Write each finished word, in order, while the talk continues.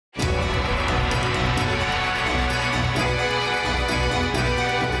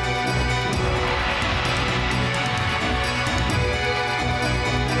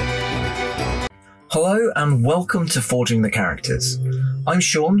Hello and welcome to Forging the Characters. I'm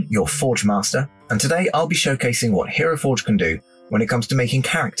Shaun, your Forgemaster, and today I'll be showcasing what Hero Forge can do when it comes to making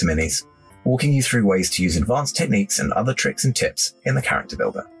character minis, walking you through ways to use advanced techniques and other tricks and tips in the character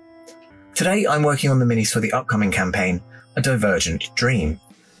builder. Today I'm working on the minis for the upcoming campaign, A Divergent Dream,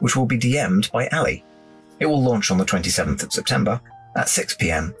 which will be DM'd by Ali. It will launch on the 27th of September at 6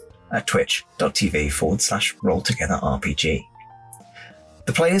 PM at twitch.tv/rolltogetherrpg.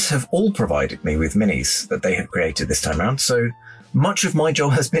 The players have all provided me with minis that they have created this time around, so much of my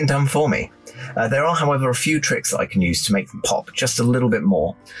job has been done for me. There are, however, a few tricks that I can use to make them pop just a little bit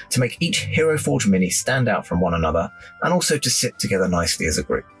more, to make each Hero Forge mini stand out from one another, and also to sit together nicely as a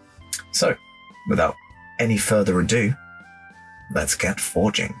group. So, without any further ado, let's get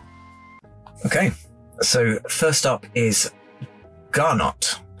forging. Okay, so first up is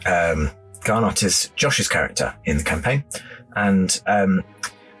Garnott. Garnott is Josh's character in the campaign, and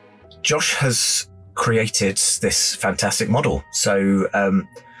Josh has created this fantastic model. So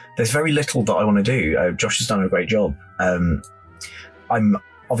there's very little that I want to do. Josh has done a great job. I'm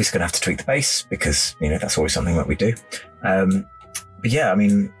obviously going to have to tweak the base because, you know, that's always something that we do. But yeah, I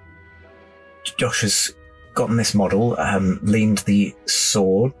mean, Josh has gotten this model, leaned the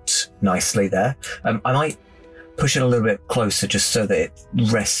sword nicely there. I might push it a little bit closer just so that it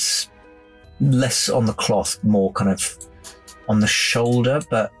rests less on the cloth, more kind of on the shoulder,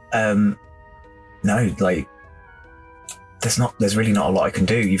 but no, like there's really not a lot I can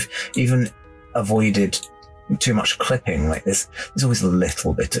do. You've even avoided too much clipping. Like there's always a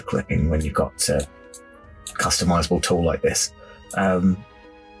little bit of clipping when you've got a customizable tool like this. But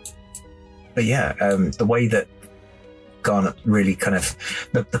yeah, the way that Garnott really kind of,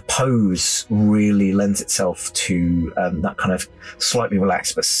 the pose really lends itself to that kind of slightly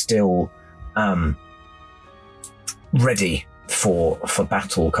relaxed but still ready for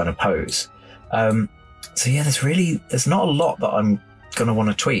battle kind of pose. So yeah, there's not a lot that I'm going to want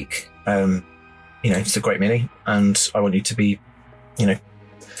to tweak. You know, it's a great mini and I want you to be, you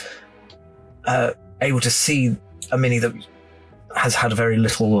know, able to see a mini that has had very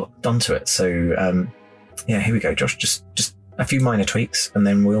little done to it. So yeah, here we go, Josh. Just a few minor tweaks, and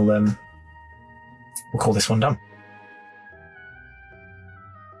then we'll call this one done.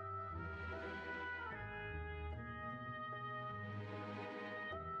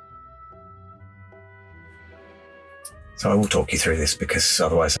 So I will talk you through this because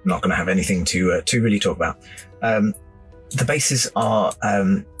otherwise I'm not going to have anything to really talk about. The bases are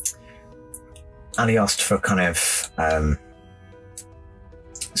Ali asked for kind of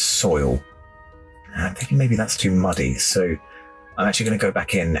soil. I'm thinking maybe that's too muddy, so I'm actually going to go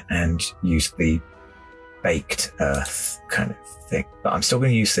back in and use the baked earth kind of thing, but I'm still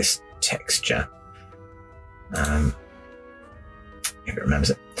going to use this texture, if it remembers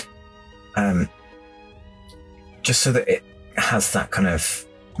it, just so that it has that kind of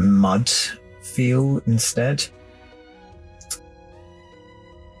mud feel instead.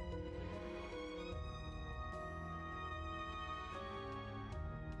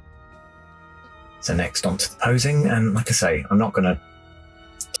 So next onto the posing, and like I say, I'm not going to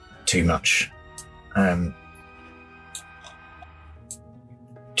too much.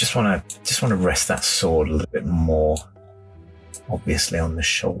 Just want to rest that sword a little bit more, obviously on the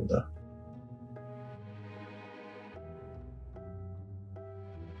shoulder.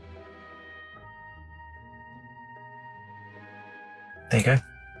 There you go.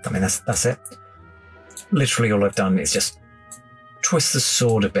 I mean, that's it. Literally all I've done is just twist the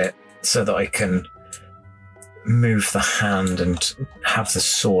sword a bit so that I can move the hand and have the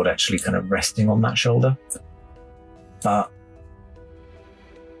sword actually kind of resting on that shoulder. But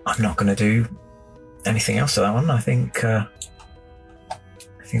I'm not going to do anything else to that one. I think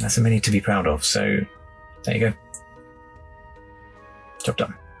that's a mini to be proud of. So there you go. Job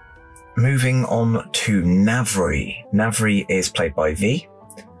done. Moving on to Navri. Navri is played by V,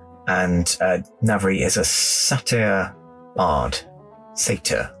 and Navri is a satire bard.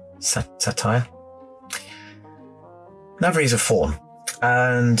 Satire. Navri is a faun,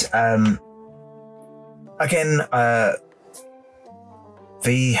 and again,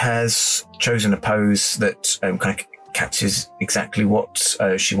 V has chosen a pose that kind of captures exactly what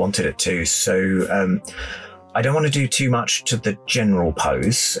she wanted it to. So I don't want to do too much to the general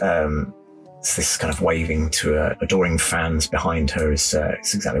pose. It's this kind of waving to adoring fans behind her is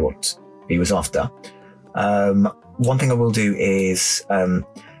exactly what he was after. One thing I will do is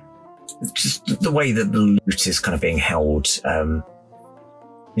just the way that the loot is kind of being held,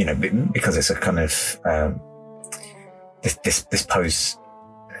 you know, because it's a kind of this pose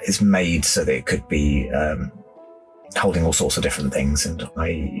is made so that it could be holding all sorts of different things, and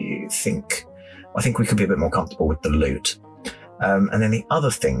I think I think we could be a bit more comfortable with the loot. And then the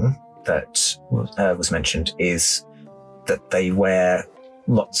other thing that was mentioned is that they wear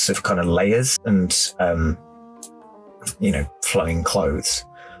lots of kind of layers and, flowing clothes.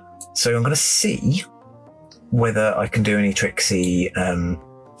 So I'm going to see whether I can do any tricksy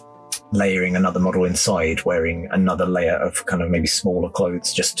layering another model inside, wearing another layer of kind of maybe smaller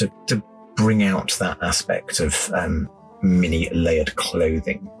clothes, just to bring out that aspect of mini layered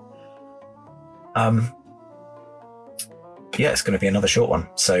clothing. Yeah, it's going to be another short one.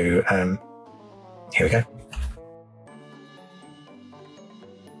 So here we go.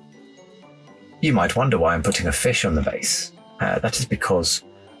 You might wonder why I'm putting a fish on the base. That is because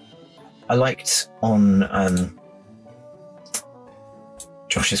I liked on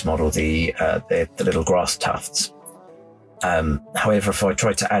Josh's model the little grass tufts. However, if I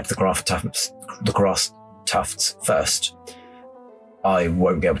tried to add the grass tufts first, I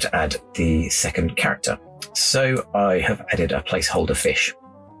won't be able to add the second character. So I have added a placeholder fish.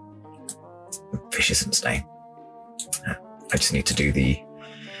 The fish isn't staying. I just need to do the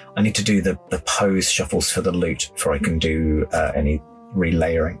pose shuffles for the loot before I can do any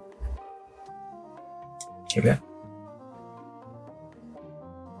relayering. Here we go.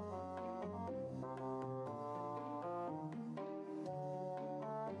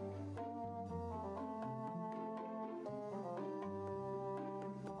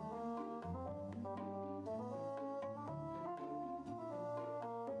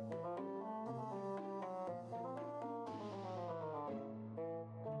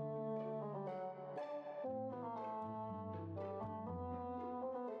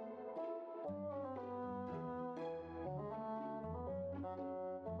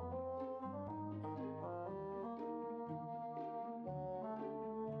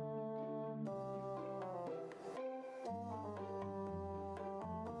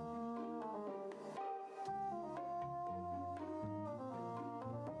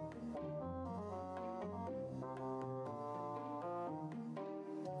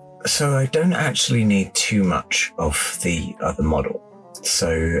 So I don't actually need too much of the other model.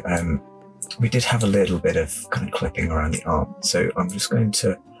 So we did have a little bit of kind of clipping around the arm. So I'm just going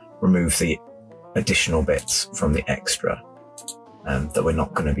to remove the additional bits from the extra that we're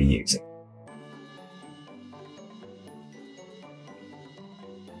not going to be using.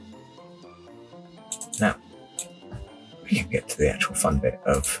 Now, we can get to the actual fun bit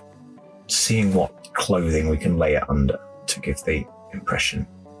of seeing what clothing we can layer under to give the impression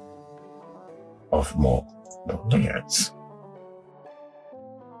of more layers.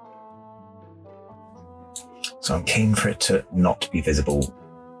 So I'm keen for it to not be visible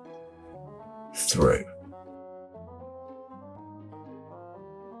through.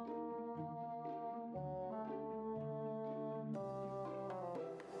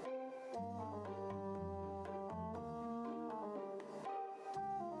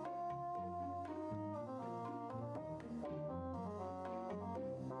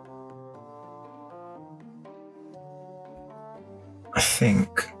 I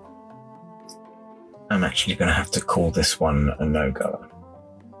think I'm actually going to have to call this one a no-go.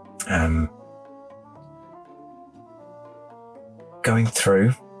 Going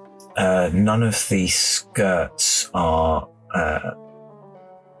through, none of the skirts are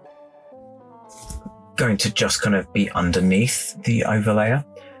going to just kind of be underneath the overlayer,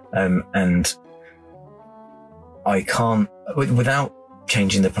 and I can't, without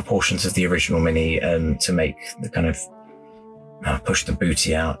changing the proportions of the original mini to make the kind of push the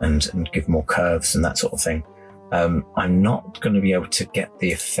booty out and give more curves and that sort of thing, I'm not going to be able to get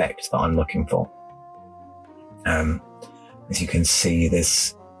the effect that I'm looking for. As you can see,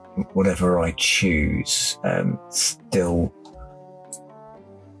 this, whatever I choose, still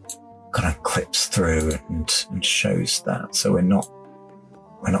kind of clips through and shows that. So we're not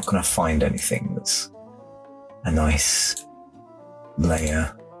going to find anything that's a nice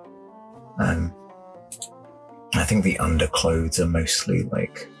layer. I think the underclothes are mostly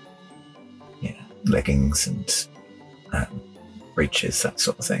like, leggings and breeches, that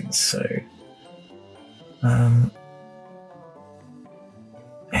sort of thing. So, I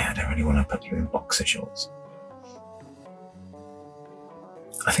don't really want to put you in boxer shorts.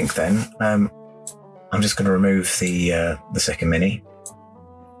 I think then I'm just going to remove the second mini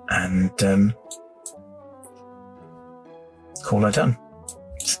and call her done.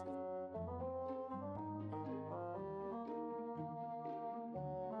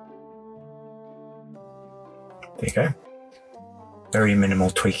 There you go. Very minimal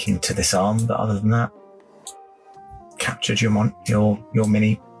tweaking to this arm, but other than that, captured your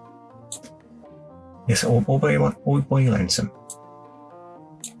mini. Yes, all by your lonesome.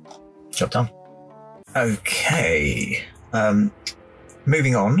 Job done. Okay.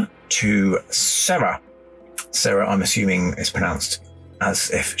 Moving on to SERRA. SERRA, I'm assuming, is pronounced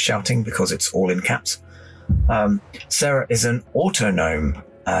as if shouting because it's all in caps. SERRA is an auto-gnome.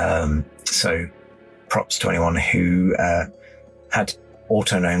 So props to anyone who had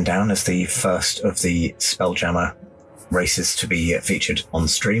auto-gnome down as the first of the Spelljammer races to be featured on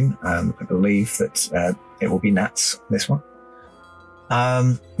stream. I believe that it will be Nat's, this one.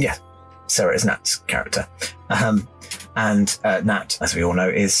 Yeah, SERRA is Nat's character. And Nat, as we all know,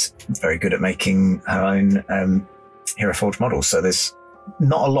 is very good at making her own Hero Forge models. So there's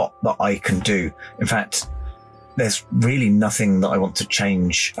not a lot that I can do. In fact, there's really nothing that I want to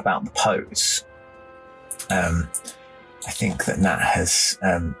change about the pose. I think that Nat has,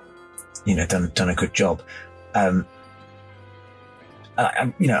 done a good job. I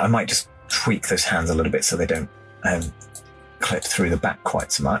might just tweak those hands a little bit so they don't clip through the back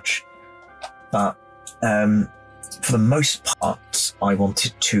quite so much. But for the most part, I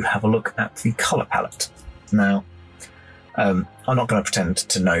wanted to have a look at the colour palette. Now, I'm not going to pretend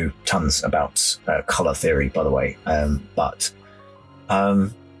to know tons about colour theory, by the way, but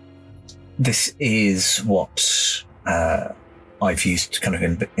this is what I've used kind of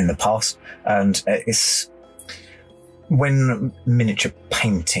in the past, and it's when miniature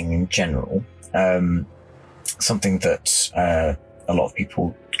painting in general, something that a lot of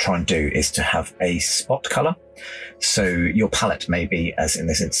people try and do is to have a spot colour. So your palette may be, as in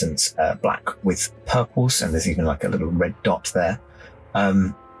this instance, black with purples, and there's even like a little red dot there.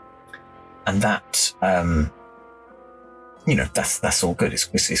 And that, that's all good.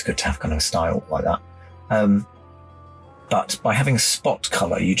 It's good to have kind of a style like that. But by having a spot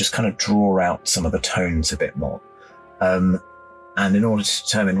colour, you just kind of draw out some of the tones a bit more. And in order to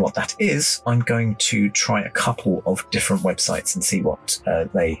determine what that is, I'm going to try a couple of different websites and see what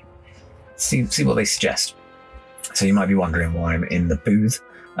they suggest. So you might be wondering why I'm in the booth.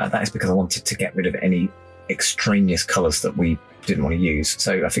 That is because I wanted to get rid of any extraneous colours that we didn't want to use.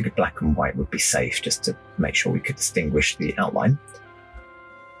 So I figured black and white would be safe, just to make sure we could distinguish the outline.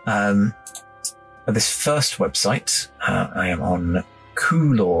 This first website, I am on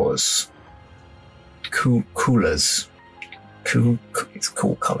Coolers. It's cool colours,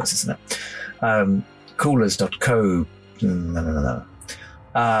 isn't it? Coolers.co. No.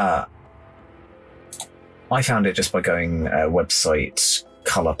 I found it just by going website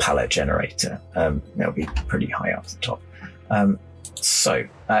color palette generator. It'll be pretty high up at the top. And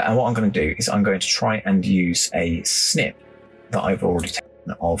what I'm going to do is I'm going to try and use a snip that I've already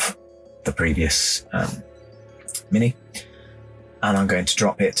taken of the previous mini, and I'm going to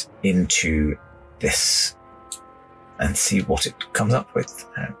drop it into this and see what it comes up with.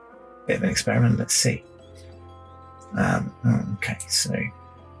 Bit of an experiment. Let's see. Okay,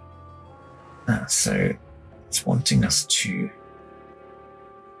 so it's wanting us to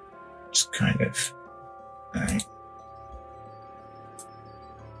just kind of, right.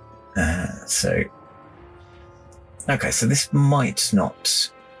 Okay, so this might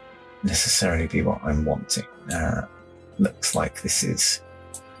not necessarily be what I'm wanting. Looks like this is,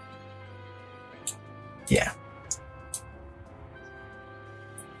 yeah.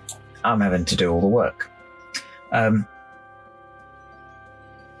 I'm having to do all the work. But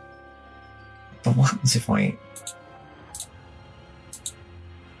what happens if I...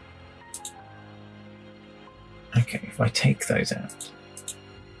 Okay, if I take those out.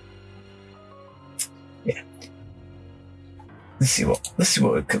 Yeah. Let's see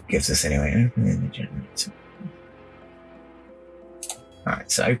what it gives us anyway. Open in the generator.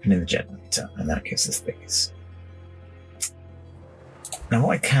 Alright, so open in the generator, and that gives us these. Now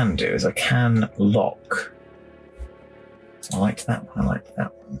what I can do is I can lock. I liked that one, I liked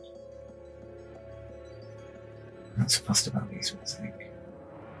that one. I'm not so fussed about these ones, I think.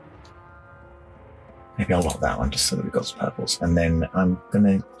 Maybe I'll lock that one just so that we've got some purples. And then I'm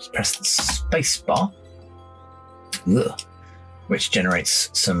going to press the space bar, which generates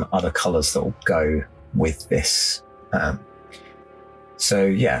some other colours that will go with this. So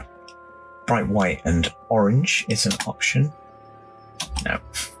yeah, bright white and orange is an option. No.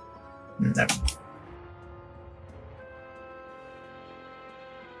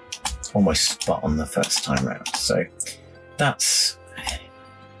 Almost spot on the first time round. So that's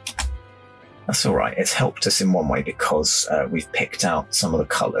all right. It's helped us in one way because we've picked out some of the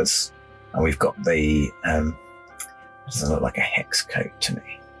colours, and we've got the it doesn't look like a hex code to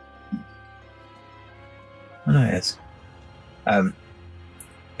me. Oh no, it is.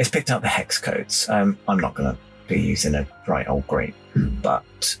 It's picked out the hex codes. I'm not going to be using a bright old green,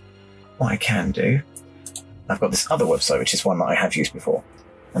 but what I can do, I've got this other website, which is one that I have used before,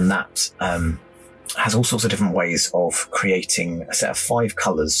 and that has all sorts of different ways of creating a set of 5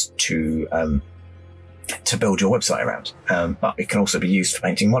 colours to build your website around. But it can also be used for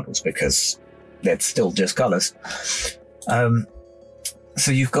painting models because they're still just colours. So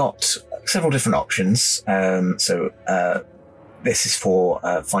you've got several different options. This is for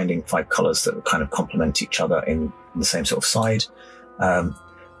finding 5 colours that kind of complement each other in the same sort of side.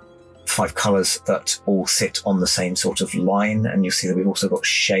 5 colours that all sit on the same sort of line, and you'll see that we've also got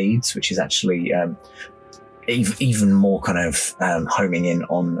shades, which is actually even more kind of homing in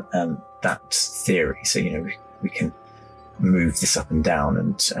on that theory. So, you know, we can move this up and down,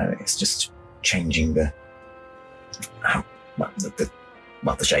 and it's just changing the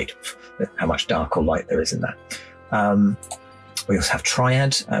shade, how much dark or light there is in that. We also have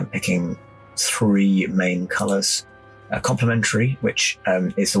triad, picking 3 main colours. Complementary, which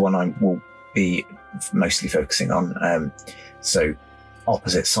is the one I will be mostly focusing on. So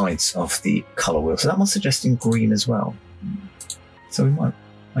opposite sides of the colour wheel. So that one's suggesting green as well. So we might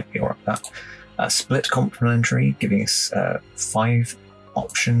be all right with that. Split complementary, giving us 5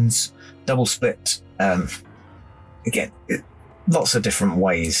 options. Double split, again, lots of different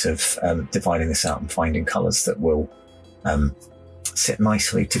ways of dividing this out and finding colours that will sit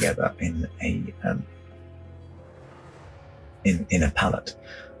nicely together in a in a palette.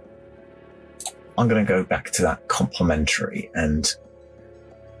 I'm going to go back to that complementary, and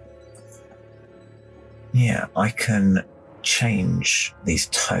yeah, I can change these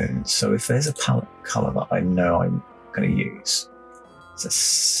tones. So if there's a palette color that I know I'm going to use, it's a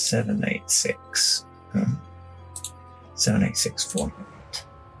 786, 78648.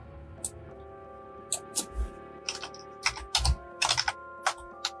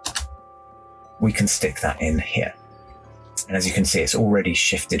 We can stick that in here. And as you can see, it's already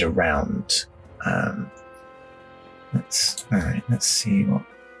shifted around. Let's see what.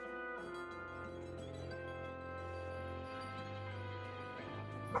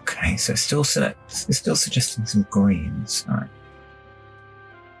 Okay, so it's still suggesting some greens. All right.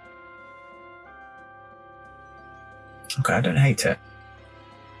 Okay, I don't hate it.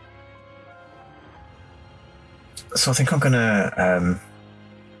 So I think I'm gonna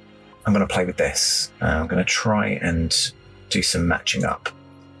play with this. I'm gonna try and do some matching up.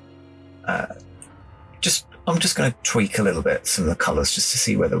 I'm just going to tweak a little bit some of the colours just to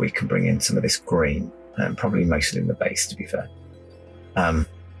see whether we can bring in some of this green, and probably mostly in the base, to be fair. And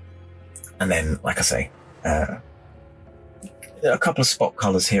then, like I say, a couple of spot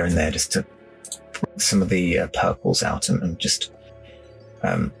colours here and there just to bring some of the purples out and just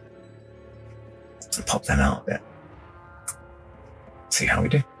pop them out a bit. See how we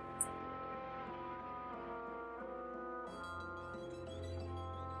do.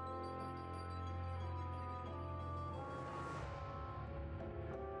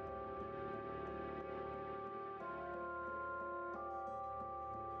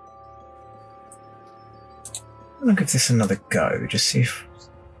 I'm going to give this another go, just see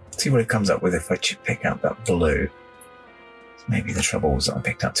what it comes up with if I pick out that blue. Maybe the trouble was that I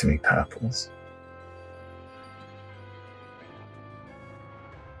picked out too many purples.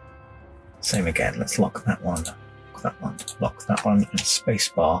 Same again, let's lock that one, lock that one, and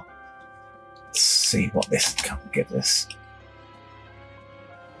spacebar. Let's see what this can give us.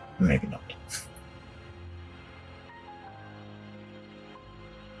 Maybe not.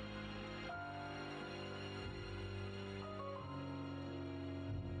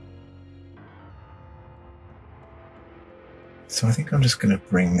 So I think I'm just going to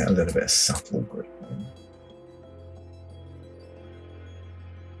bring a little bit of subtle green in.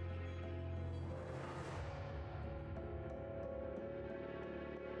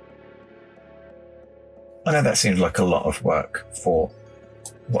 I know that seems like a lot of work for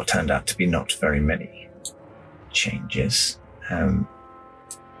what turned out to be not very many changes. I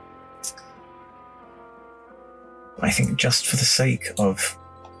think just for the sake of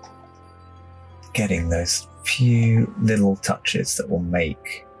getting those few little touches that will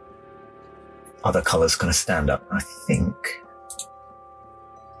make other colours kind of stand up, I think.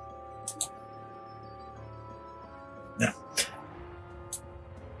 Yeah.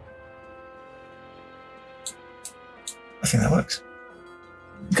 I think that works.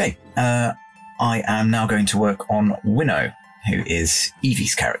 Okay, I am now going to work on Winnow, who is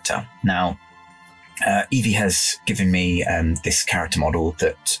Evie's character. Now, Evie has given me this character model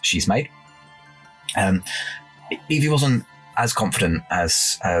that she's made. Evie wasn't as confident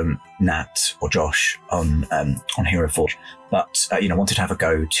as Nat or Josh on Hero Forge, but wanted to have a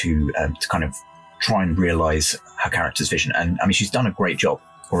go to kind of try and realise her character's vision. And I mean, she's done a great job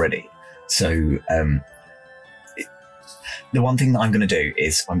already. So The one thing that I'm going to do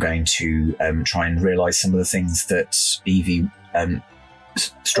is I'm going to try and realise some of the things that Evie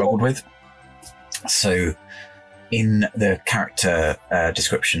struggled with. So in the character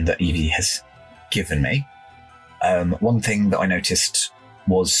description that Evie has given me, one thing that I noticed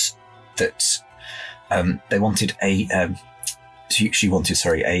was that they wanted she wanted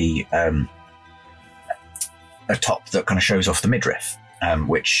a top that kind of shows off the midriff,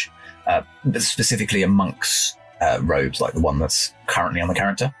 which specifically a monk's robes, like the one that's currently on the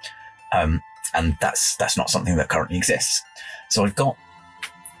character, and that's not something that currently exists. So I've got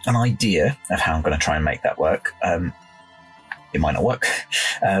an idea of how I'm going to try and make that work. It might not work,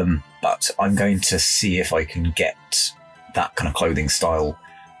 but I'm going to see if I can get that kind of clothing style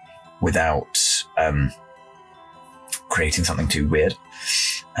without creating something too weird.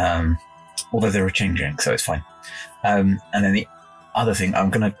 Although they're changing, so it's fine. And then the other thing, I'm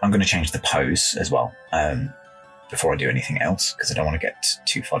gonna change the pose as well before I do anything else, because I don't want to get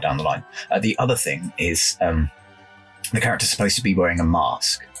too far down the line. The other thing is the character's supposed to be wearing a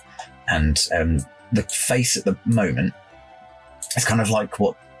mask, and the face at the moment is kind of like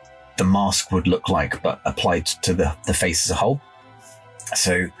what the mask would look like, but applied to the face as a whole.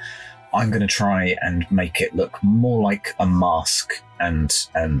 So I'm going to try and make it look more like a mask, and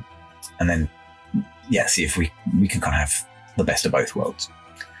then see if we can kind of have the best of both worlds.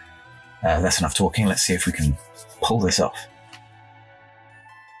 That's enough talking. Let's see if we can pull this off.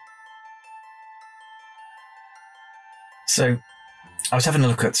 So I was having a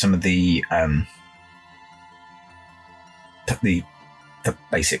look at some of the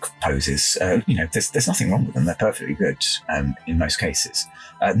basic poses. There's nothing wrong with them. They're perfectly good in most cases.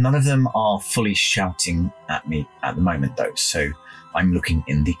 None of them are fully shouting at me at the moment, though. So I'm looking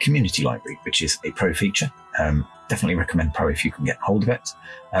in the community library, which is a pro feature. Definitely recommend pro if you can get hold of it,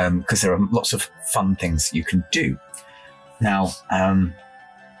 because there are lots of fun things you can do. Now,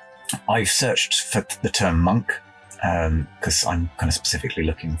 I've searched for the term monk, because I'm kind of specifically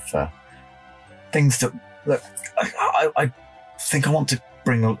looking for things that I think I want to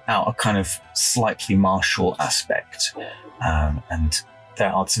bring out a kind of slightly martial aspect, and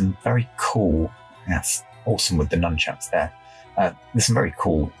there are some very cool, that's awesome with the nunchucks there. There's some very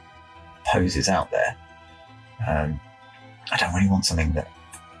cool poses out there. I don't really want something that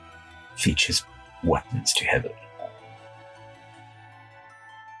features weapons too heavily.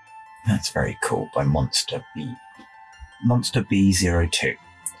 That's very cool by Monster B02.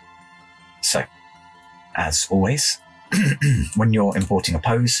 So, as always, when you're importing a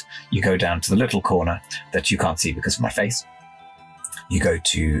pose, you go down to the little corner that you can't see because of my face. You go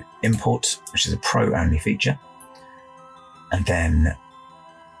to Import, which is a pro-only feature. And then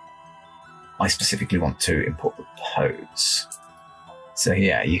I specifically want to import the pose. So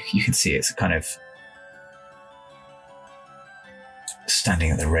yeah, you can see it's a kind of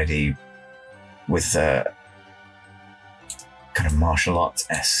standing at the ready with a kind of martial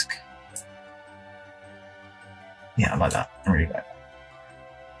arts-esque. Yeah, I like that. I really like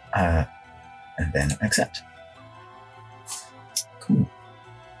that. And then accept. Cool.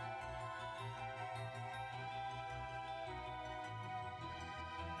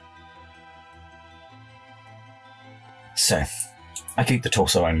 So, I keep the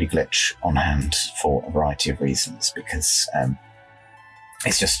torso-only glitch on hand for a variety of reasons, because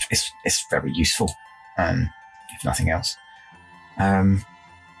it's very useful, if nothing else.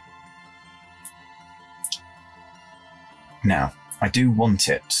 Now, I do want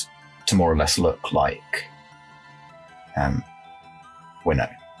it to more or less look like Winnow.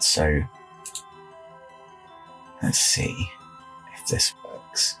 So, let's see if this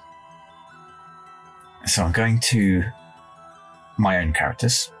works. So I'm going to my own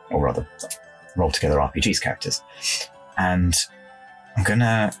characters, or rather, roll together RPG's characters, and I'm going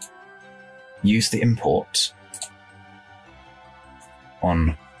to use the import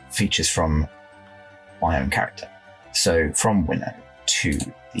on features from my own character. So from Winnow to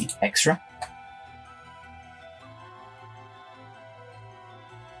the extra.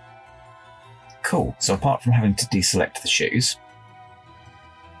 Cool. So apart from having to deselect the shoes,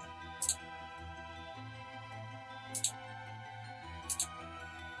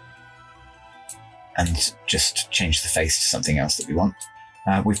 and just change the face to something else that we want,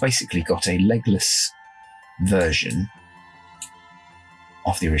 we've basically got a legless version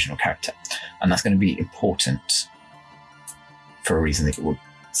of the original character. And that's going to be important for a reason that we'll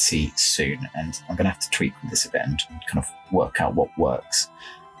see soon. And I'm going to have to tweak this a bit and kind of work out what works.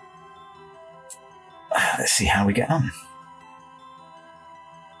 Let's see how we get on.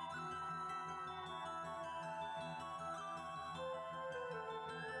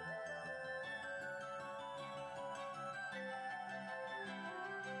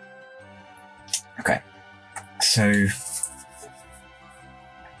 Okay, so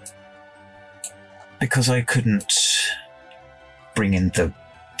because I couldn't bring in the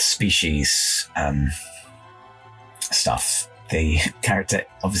species stuff, the character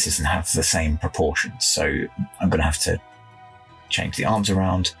obviously doesn't have the same proportions, so I'm going to have to change the arms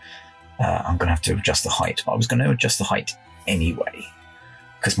around. I'm going to have to adjust the height, but I was going to adjust the height anyway,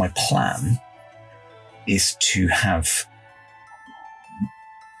 because my plan is to have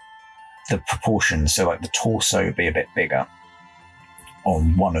the proportions, so like the torso be a bit bigger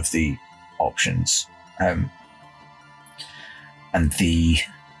on one of the options, and the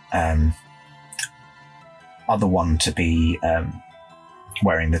other one to be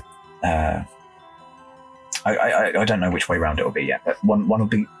wearing the I don't know which way round it will be yet, but one will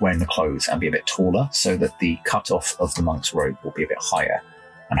be wearing the clothes and be a bit taller, so that the cut-off of the monk's robe will be a bit higher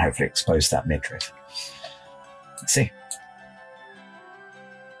and hopefully expose that midriff. Let's see.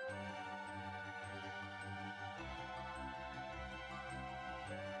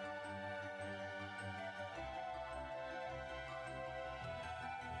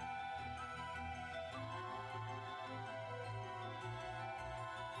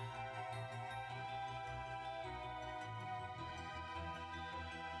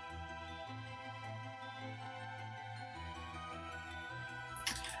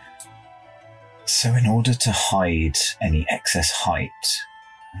 So in order to hide any excess height,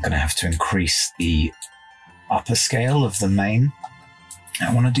 I'm going to have to increase the upper scale of the mane.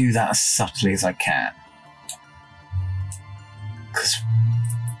 I want to do that as subtly as I can, because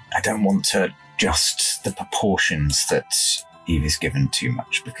I don't want to adjust the proportions that Eve is given too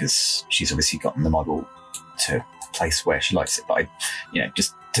much, because she's obviously gotten the model to a place where she likes it. But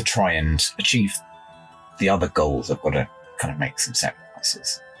just to try and achieve the other goals, I've got to kind of make some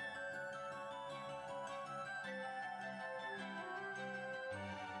sacrifices.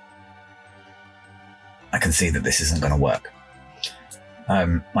 I can see that this isn't going to work.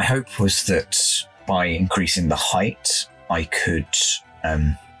 My hope was that by increasing the height, I could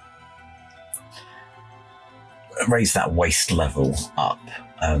raise that waist level up,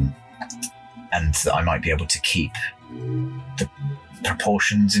 and that I might be able to keep the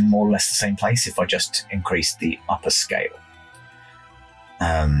proportions in more or less the same place if I just increased the upper scale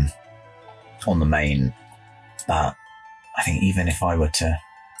on the mane. But I think even if I were to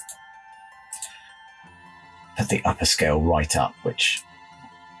put the upper scale right up, which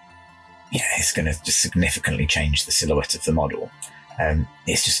it's going to just significantly change the silhouette of the model,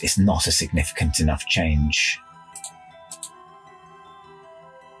 it's not a significant enough change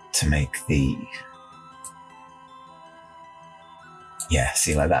to make the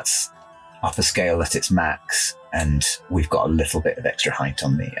see, like, that's upper scale at its max, and we've got a little bit of extra height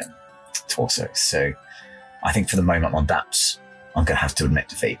on the torso. So I think for the moment on that, I'm going to have to admit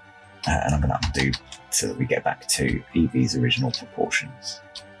defeat, and I'm going to undo so that we get back to Evie's original proportions.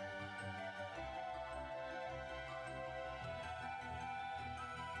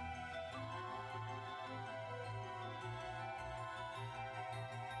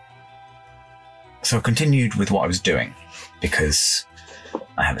 So I continued with what I was doing, because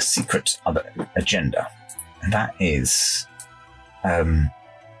I have a secret other agenda, and that is to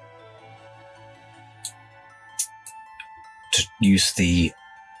use the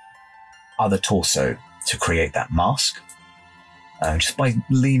other torso to create that mask, just by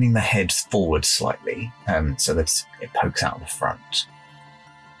leaning the head forward slightly, so that it pokes out the front.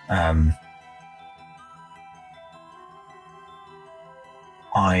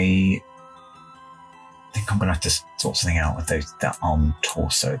 I think I'm going to have to sort something out with that arm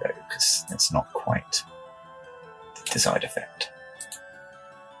torso, though, because it's not quite the desired effect.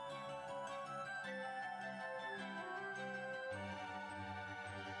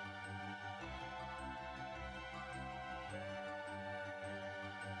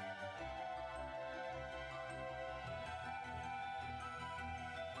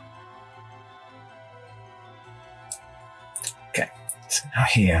 Okay, so now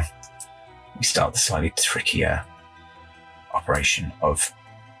here we start the slightly trickier operation of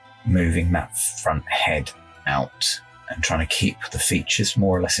moving that front head out and trying to keep the features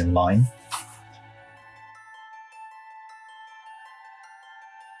more or less in line.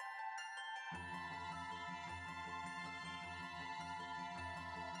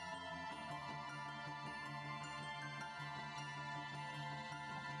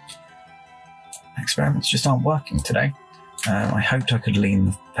 Experiments just aren't working today. I hoped I could lean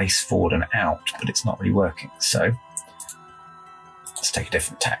the face forward and out, but it's not really working, so let's take a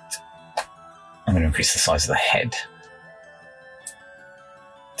different tact. I'm going to increase the size of the head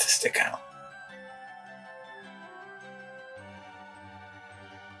to stick out.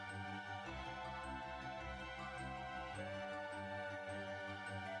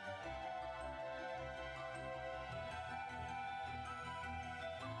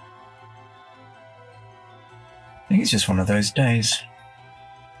 think it's just one of those days.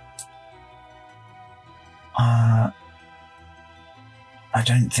 I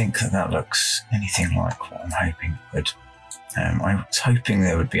don't think that looks anything like what I'm hoping it would. I was hoping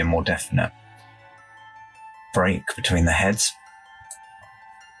there would be a more definite break between the heads,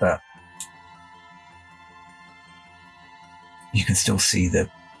 but you can still see the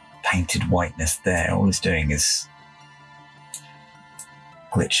painted whiteness there. All it's doing is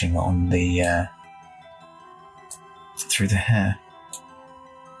glitching on the through the hair.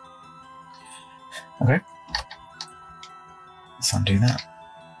 Okay, let's undo that.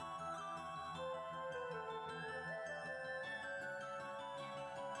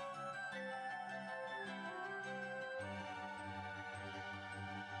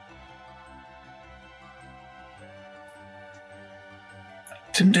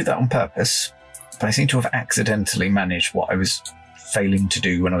 Didn't do that on purpose, but I seem to have accidentally managed what I was failing to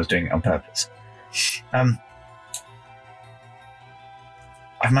do when I was doing it on purpose. I've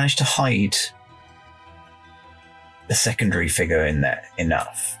managed to hide the secondary figure in there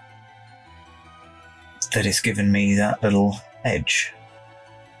enough that it's given me that little edge.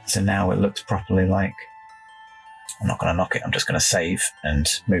 So now it looks properly like... I'm not going to knock it, I'm just going to save and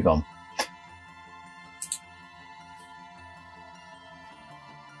move on.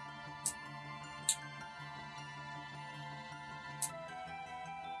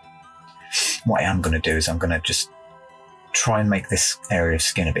 What I am going to do is I'm going to just try and make this area of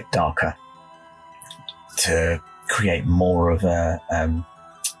skin a bit darker to create more of a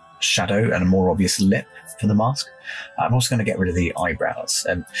shadow and a more obvious lip for the mask. I'm also going to get rid of the eyebrows.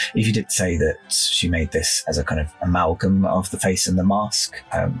 If did say that she made this as a kind of amalgam of the face and the mask,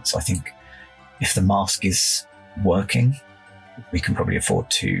 so I think if the mask is working, we can probably afford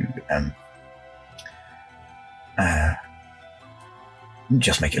to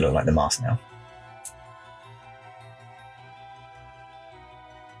just make it look like the mask now.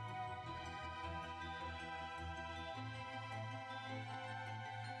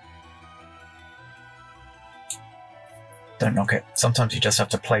 Don't knock it. Sometimes you just have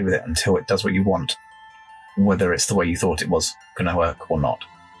to play with it until it does what you want, whether it's the way you thought it was going to work or not.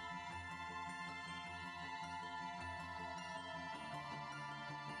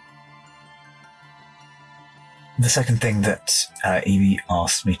 The second thing that Evie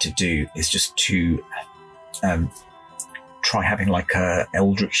asked me to do is just to try having like a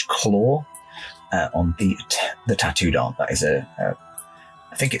eldritch claw on the tattooed arm. That is I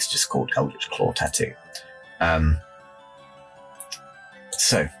think it's just called eldritch claw tattoo.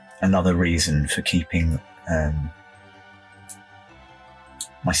 So another reason for keeping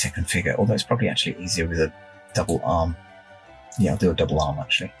my second figure, although it's probably actually easier with a double arm. Yeah, I'll do a double arm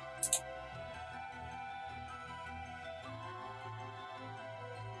actually.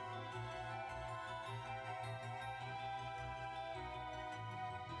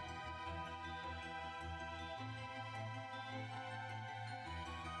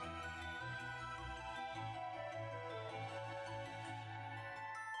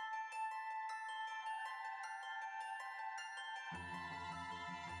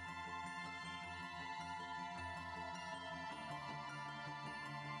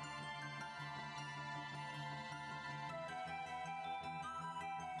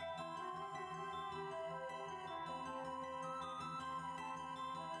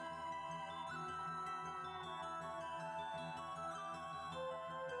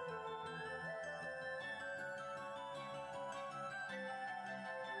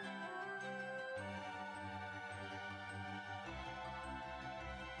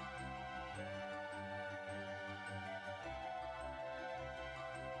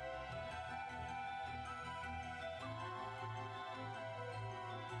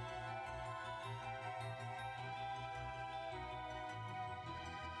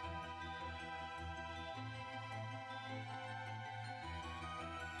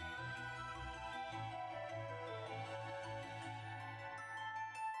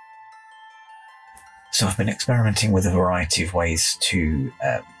 So I've been experimenting with a variety of ways to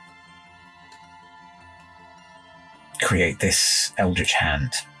create this eldritch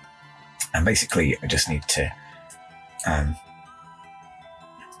hand. And basically I just need to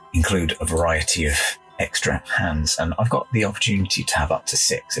include a variety of extra hands. And I've got the opportunity to have up to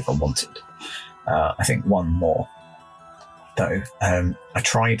 6 if I wanted. I think one more, though. I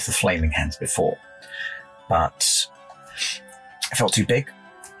tried the flaming hands before, but it felt too big.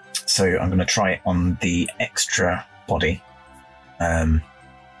 So I'm going to try it on the extra body,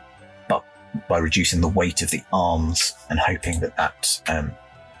 but by reducing the weight of the arms and hoping that that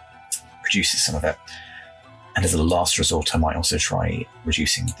reduces some of it. And as a last resort, I might also try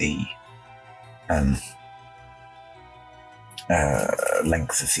reducing the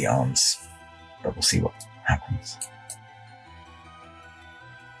length of the arms, but we'll see what happens.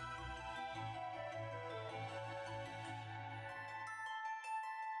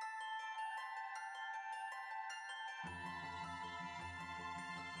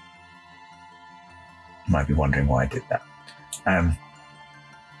 You might be wondering why I did that.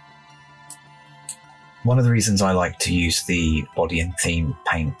 One of the reasons I like to use the body and theme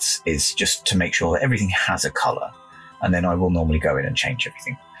paints is just to make sure that everything has a colour, and then I will normally go in and change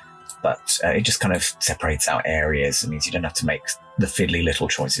everything. But it just kind of separates out areas. It means you don't have to make the fiddly little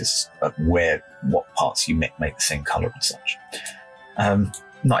choices of what parts you make the same colour and such.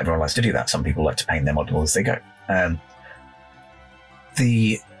 Not everyone likes to do that. Some people like to paint their model as they go.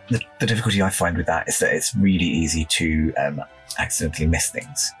 The difficulty I find with that is that it's really easy to accidentally miss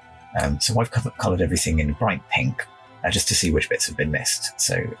things. So I've coloured everything in bright pink just to see which bits have been missed.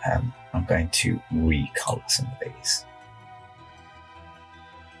 So I'm going to recolour some of these.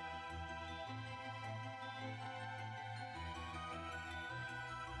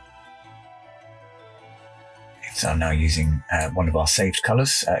 So I'm now using one of our saved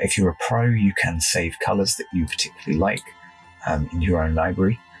colours. If you're a pro, you can save colours that you particularly like in your own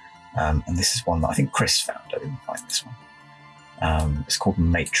library. And this is one that I think Chris found. I didn't find this one. It's called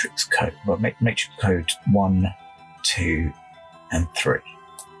Matrix Code. Well, Matrix Code 1, 2, and 3.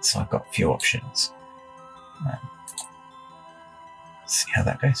 So I've got a few options. Let's see how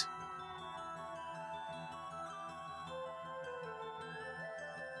that goes.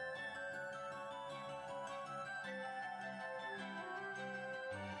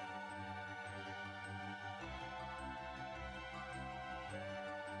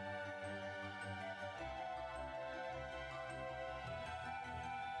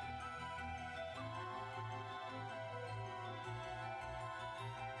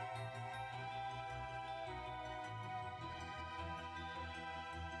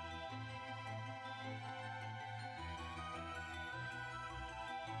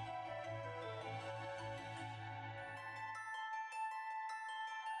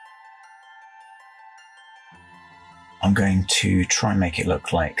 I'm going to try and make it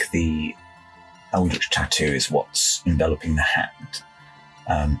look like the Eldritch tattoo is what's enveloping the hand.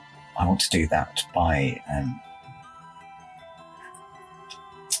 I want to do that by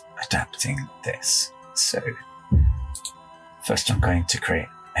adapting this. So first I'm going to create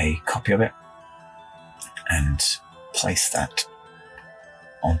a copy of it and place that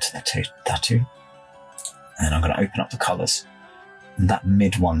onto the tattoo. And then I'm going to open up the colours. And that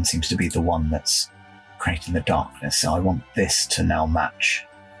mid one seems to be the one that's creating the darkness, so I want this to now match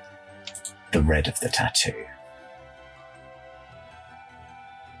the red of the tattoo.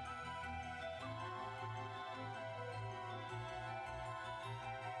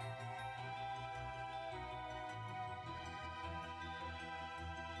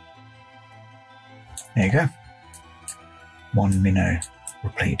 There you go. One minnow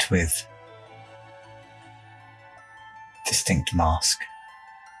replete with distinct mask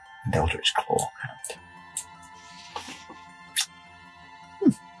and Eldritch Claw hand.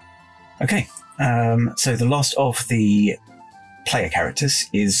 Okay, so the last of the player characters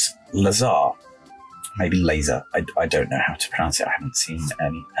is Lazare. Maybe Laser. I don't know how to pronounce it. I haven't seen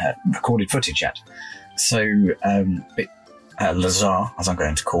any recorded footage yet. So Lazare, as I'm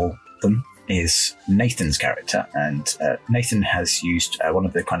going to call them, is Nathan's character, and Nathan has used one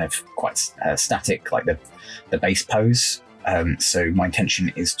of the kind of quite static, like the base pose. So my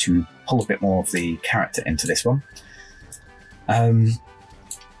intention is to pull a bit more of the character into this one.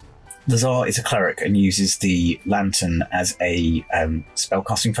 Lazare is a cleric and uses the lantern as a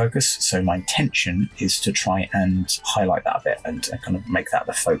spellcasting focus, so my intention is to try and highlight that a bit and kind of make that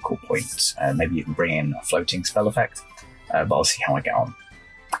the focal point. Maybe even bring in a floating spell effect, but I'll see how I get on.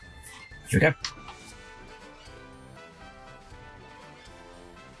 Here we go.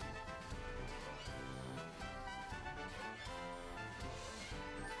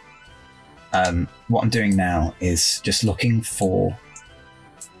 What I'm doing now is just looking for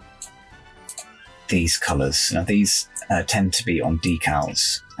these colours. Now these tend to be on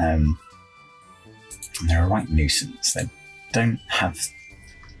decals, and they're a right nuisance. They don't have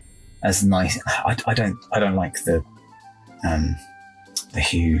as nice. I don't like the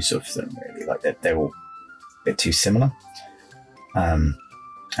hues of them really. Like they're all a bit too similar. And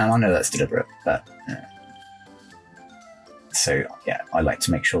I know that's deliberate, but so yeah, I like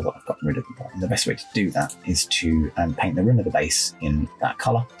to make sure that I've gotten rid of them. And the best way to do that is to paint the rim of the base in that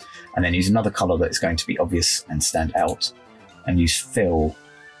colour, and then use another colour that is going to be obvious and stand out, and use fill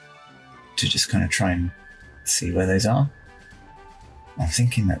to just kind of try and see where those are. I'm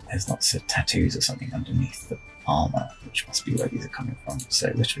thinking that there's lots of tattoos or something underneath armor, which must be where these are coming from.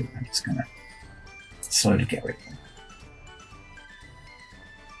 So literally, I'm just going to slowly get rid of them.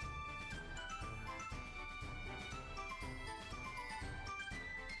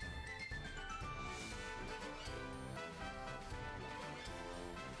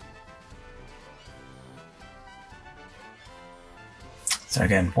 So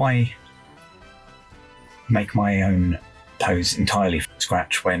again, why make my own pose entirely from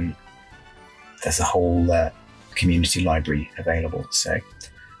scratch when there's a whole community library available? So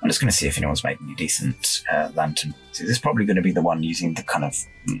I'm just going to see if anyone's making a decent lantern. So this is probably going to be the one using the kind of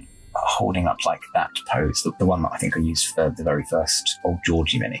holding up like that pose, the one that I think I used for the very first Old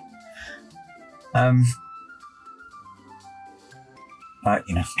Georgie mini. You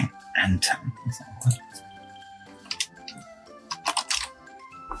know, and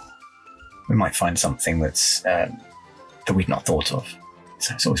we might find something that's that we'd not thought of.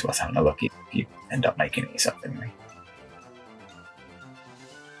 So it's always worth having a look if you end up making it yourself anyway.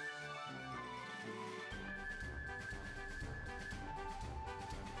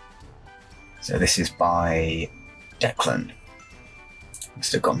 So this is by Declan.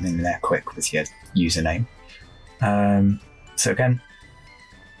 Must have gotten in there quick with your username. So again,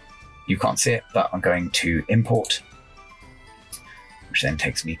 you can't see it, but I'm going to import, which then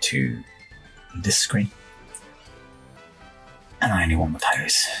takes me to this screen. And I only want the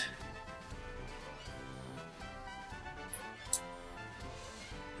pose.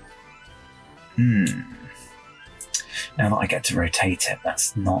 Now that I get to rotate it,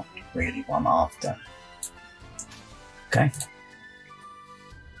 that's not really what I'm after. Okay.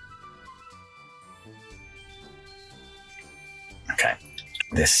 Okay.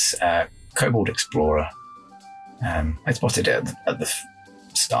 This Kobold Explorer, I spotted it at the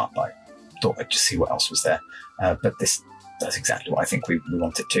start, but I thought I'd just see what else was there. But this does exactly what I think we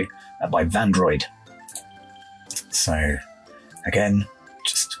want it to, by Vandroid. So again,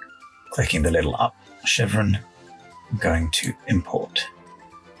 just clicking the little up chevron, I'm going to import.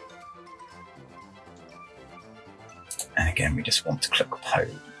 And again, we just want to click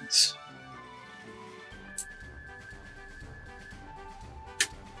pose.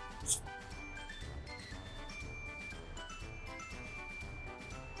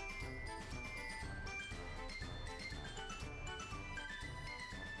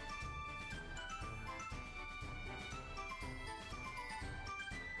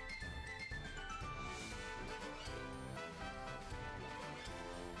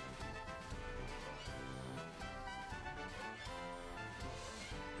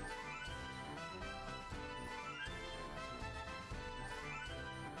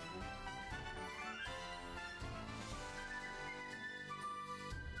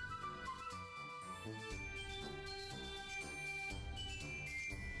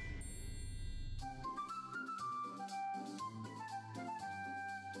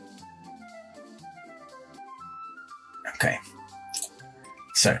 Okay,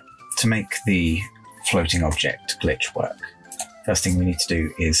 so to make the floating object glitch work, first thing we need to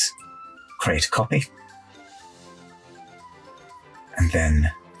do is create a copy, and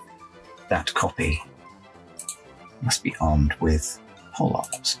then that copy must be armed with pole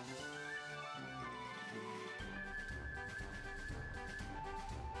arms.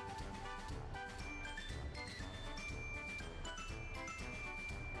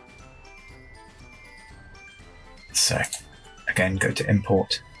 So again, go to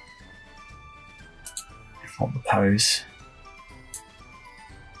import the pose,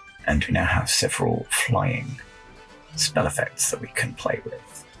 and we now have several flying spell effects that we can play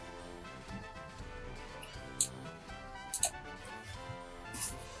with.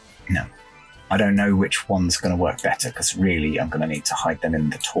 Now, I don't know which one's going to work better, because really I'm going to need to hide them in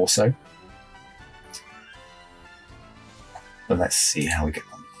the torso. But let's see how we get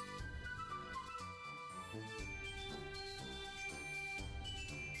on.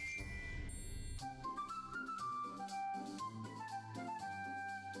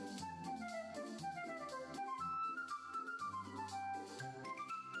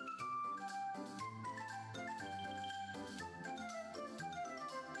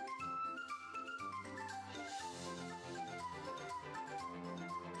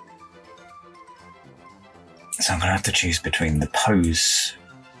 So I'm going to have to choose between the pose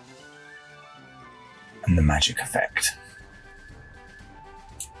and the magic effect.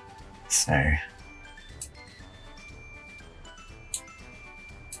 So I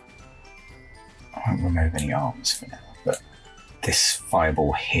won't remove any arms for now, but this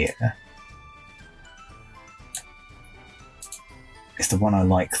fireball here is the one I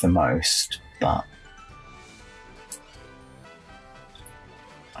like the most, but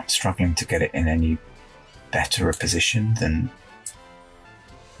I'm struggling to get it in any better a position than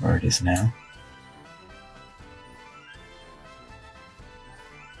where it is now.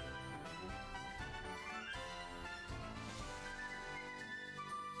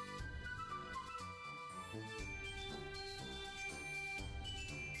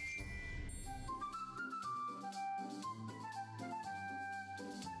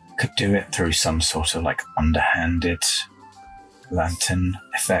 Could do it through some sort of like underhanded lantern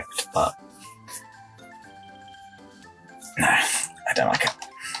effect, but no, I don't like it.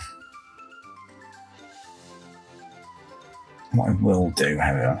 What I will do,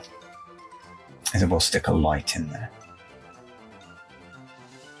 however, is I will stick a light in there.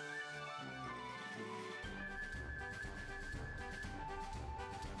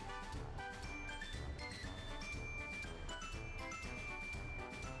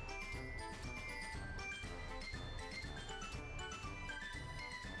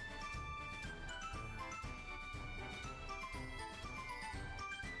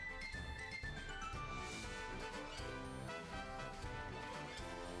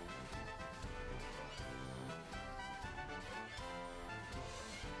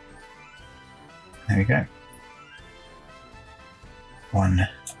 There we go. One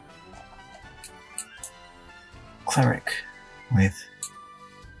cleric with...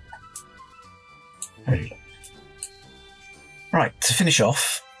 Right, to finish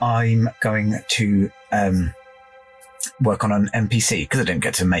off, I'm going to work on an NPC, because I didn't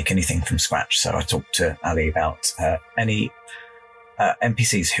get to make anything from scratch, so I talked to Ali about any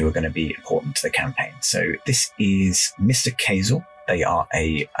NPCs who are going to be important to the campaign. So this is Mr. Kasel. They are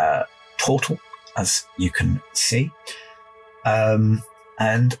a turtle, as you can see.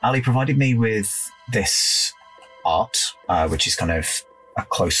 And Ali provided me with this art, which is kind of a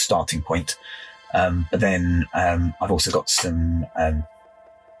close starting point. But then I've also got some,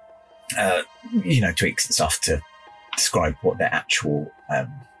 tweaks and stuff to describe what their actual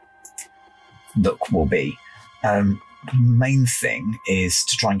look will be. The main thing is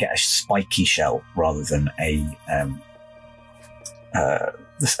to try and get a spiky shell rather than a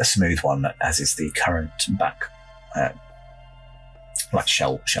smooth one, as is the current back like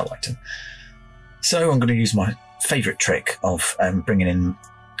shell item. So I'm going to use my favourite trick of bringing in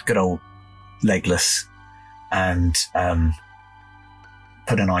good old legless and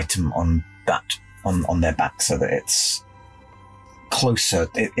put an item on that on their back so that it's closer.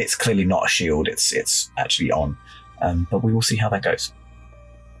 It's clearly not a shield. It's actually on, but we will see how that goes.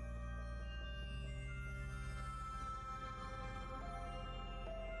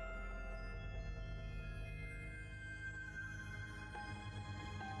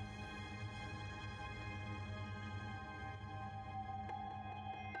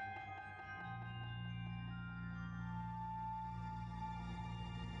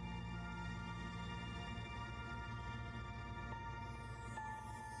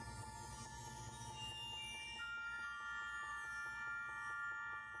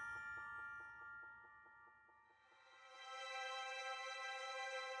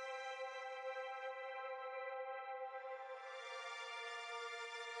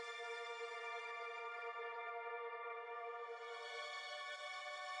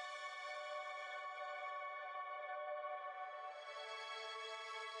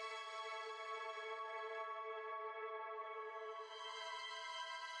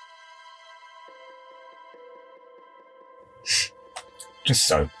 Just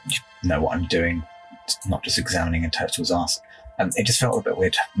so you know what I'm doing, not just examining a turtle's ass. It just felt a bit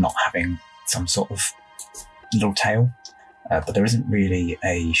weird not having some sort of little tail, but there isn't really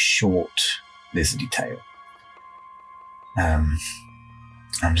a short lizardy tail. I'm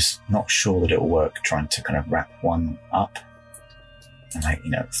just not sure that it'll work trying to kind of wrap one up. And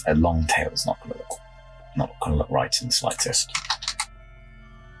a long tail is not going to look right in the slightest.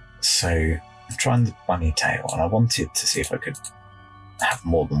 So I'm trying the bunny tail, and I wanted to see if I could have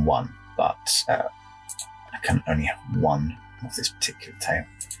more than one, but I can only have one of this particular tail.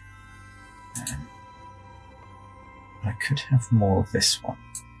 I could have more of this one.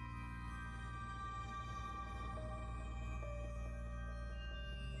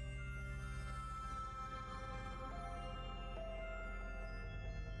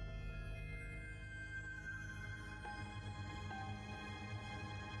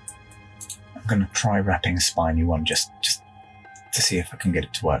 I'm going to try wrapping a spiny one just to see if I can get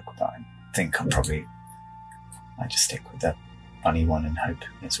it to work, but I think I might just stick with the bunny one and hope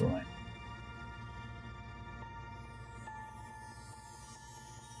it's alright.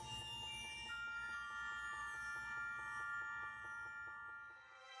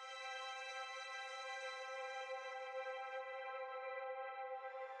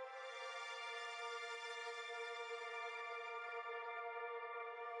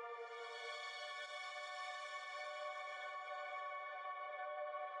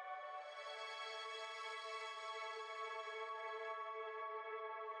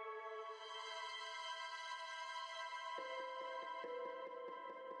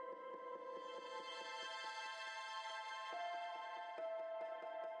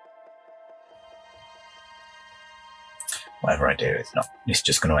 whatever I do, it's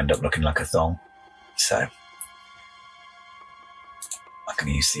just going to end up looking like a thong. So I'm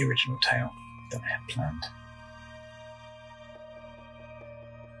going to use the original tail that I had planned.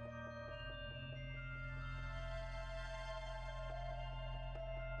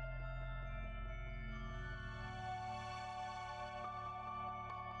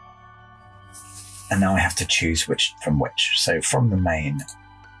 And now I have to choose which from which. So from the main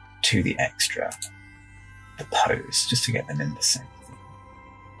to the extra, the pose, just to get them in the same.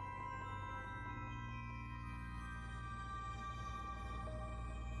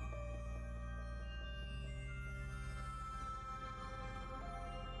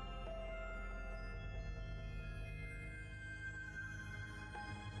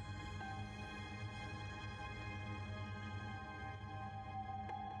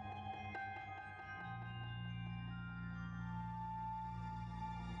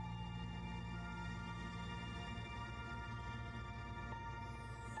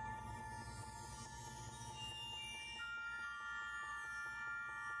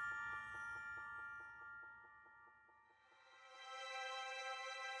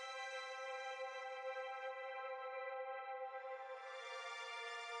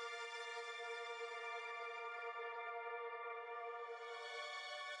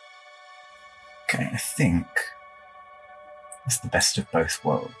 Okay, I think it's the best of both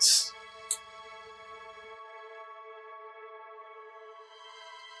worlds.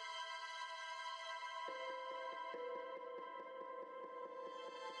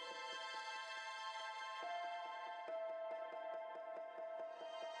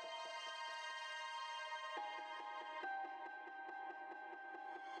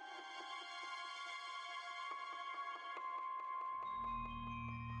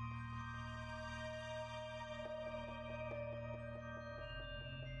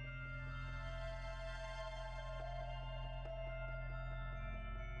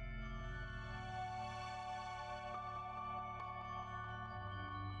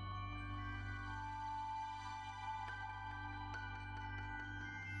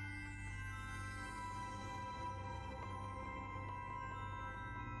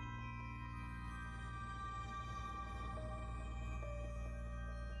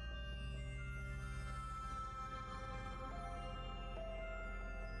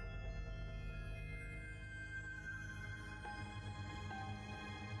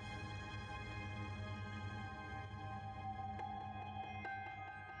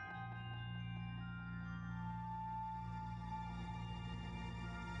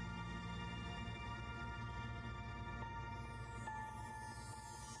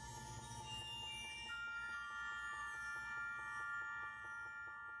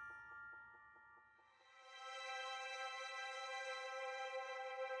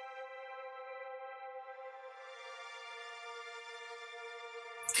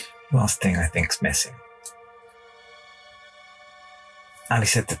 Last thing I think's missing. Ali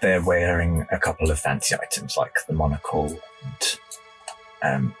said that they're wearing a couple of fancy items like the monocle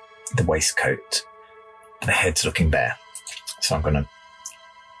and the waistcoat. The head's looking bare. So I'm going to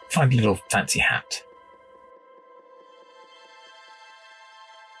find a little fancy hat.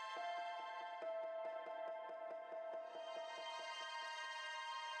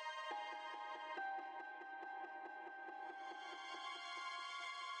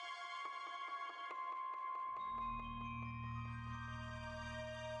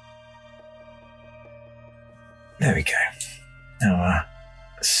 There we go. Our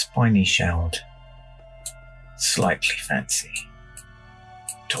spiny shelled, slightly fancy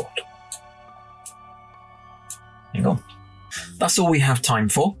turtle. Hang on. That's all we have time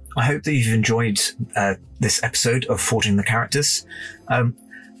for. I hope that you've enjoyed this episode of Forging the Characters.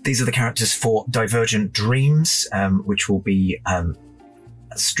 These are the characters for Divergent Dreams, which will be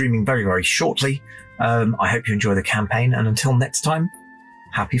streaming very, very shortly. I hope you enjoy the campaign, and until next time,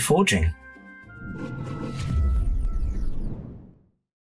 happy forging.